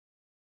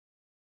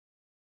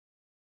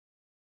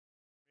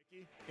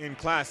In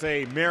Class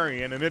A,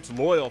 Marion and its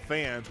loyal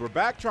fans were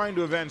back trying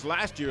to avenge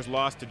last year's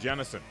loss to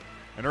Jenison.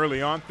 And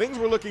early on, things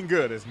were looking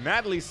good as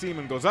Natalie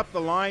Seaman goes up the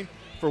line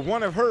for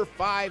one of her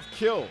 5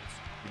 kills.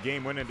 The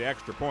game went into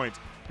extra points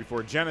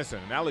before Jenison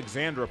and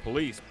Alexandra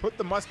Police put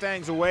the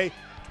Mustangs away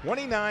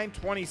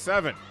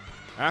 29-27.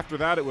 After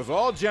that, it was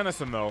all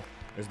Jenison, though,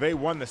 as they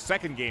won the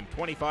second game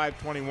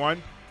 25-21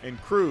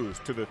 and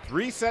cruised to the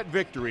 3-set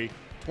victory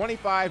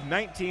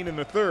 25-19 in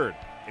the third.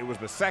 It was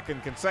the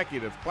second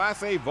consecutive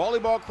Class A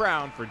volleyball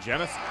crown for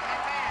Jenison.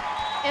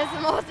 It's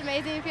the most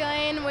amazing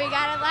feeling. We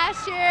got it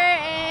last year,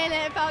 and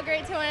it felt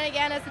great to win it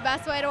again. It's the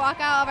best way to walk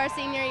out of our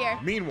senior year.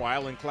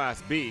 Meanwhile, in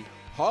Class B,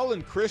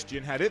 Holland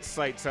Christian had its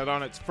sights set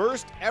on its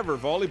first ever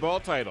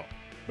volleyball title.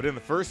 But in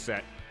the first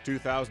set,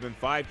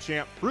 2005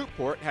 champ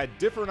Fruitport had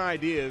different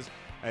ideas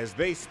as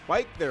they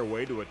spiked their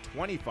way to a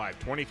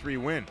 25-23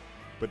 win.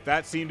 But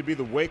that seemed to be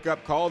the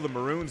wake-up call the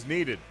Maroons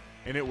needed,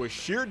 and it was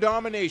sheer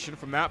domination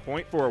from that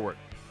point forward.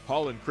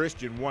 Holland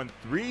Christian won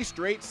 3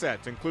 straight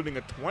sets, including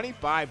a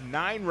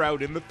 25-9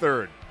 rout in the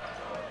third,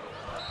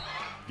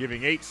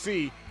 giving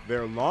HC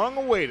their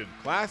long-awaited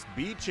Class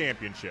B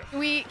championship.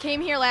 We came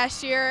here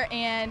last year,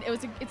 and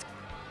it's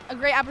a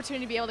great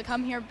opportunity to be able to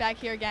come back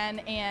here again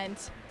and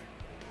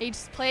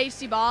play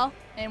HC ball,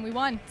 and we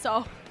won.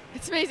 So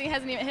it's amazing it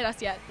hasn't even hit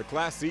us yet. The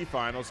Class C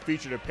finals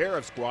featured a pair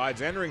of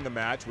squads entering the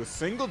match with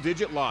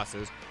single-digit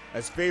losses,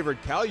 as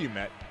favored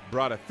Calumet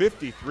brought a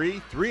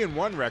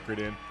 53-3-1 record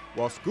in,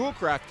 while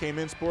Schoolcraft came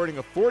in sporting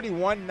a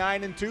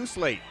 41-9-2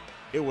 slate.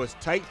 It was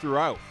tight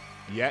throughout,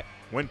 yet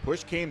when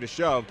push came to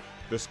shove,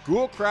 the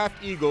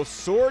Schoolcraft Eagles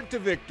soared to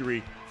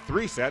victory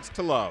 3 sets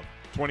to love,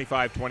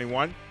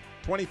 25-21,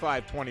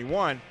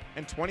 25-21,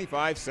 and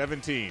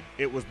 25-17.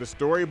 It was the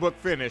storybook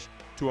finish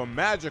to a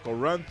magical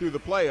run through the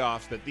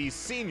playoffs that these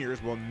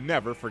seniors will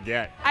never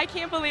forget. I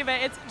can't believe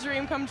it. It's a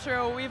dream come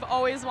true. We've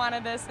always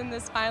wanted this, and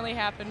this finally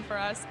happened for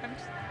us. I'm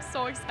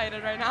so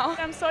excited right now.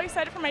 I'm so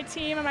excited for my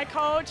team and my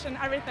coach and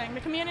everything. The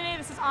community,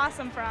 this is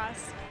awesome for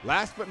us.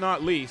 Last but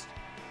not least,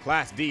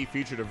 Class D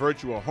featured a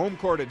virtual home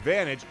court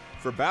advantage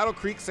for Battle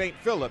Creek St.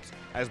 Phillips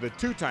as the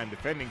 2-time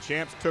defending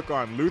champs took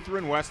on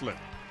Lutheran Westland.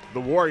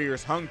 The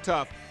Warriors hung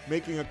tough,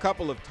 making a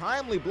couple of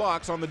timely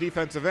blocks on the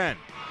defensive end.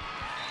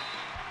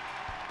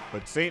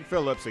 But St.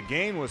 Phillips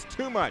again was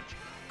too much,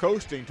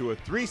 coasting to a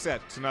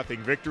 3-0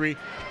 victory,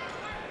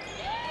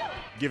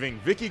 giving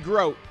Vicky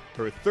Grout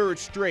her 3rd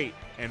straight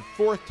and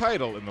 4th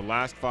title in the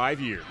last 5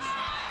 years.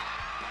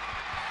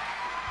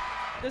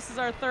 This is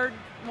our 3rd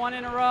one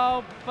in a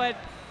row, but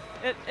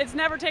it's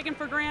never taken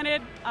for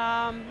granted.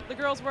 The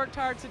girls worked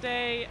hard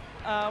today.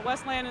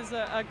 Westland is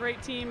a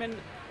great team, and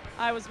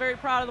I was very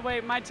proud of the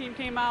way my team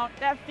came out.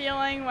 That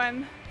feeling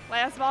when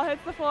last ball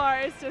hits the floor,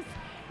 it's just,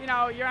 you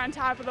know, you're on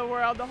top of the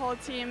world, the whole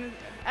team,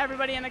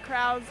 everybody in the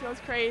crowds goes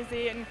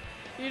crazy, and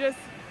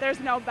there's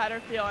no better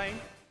feeling.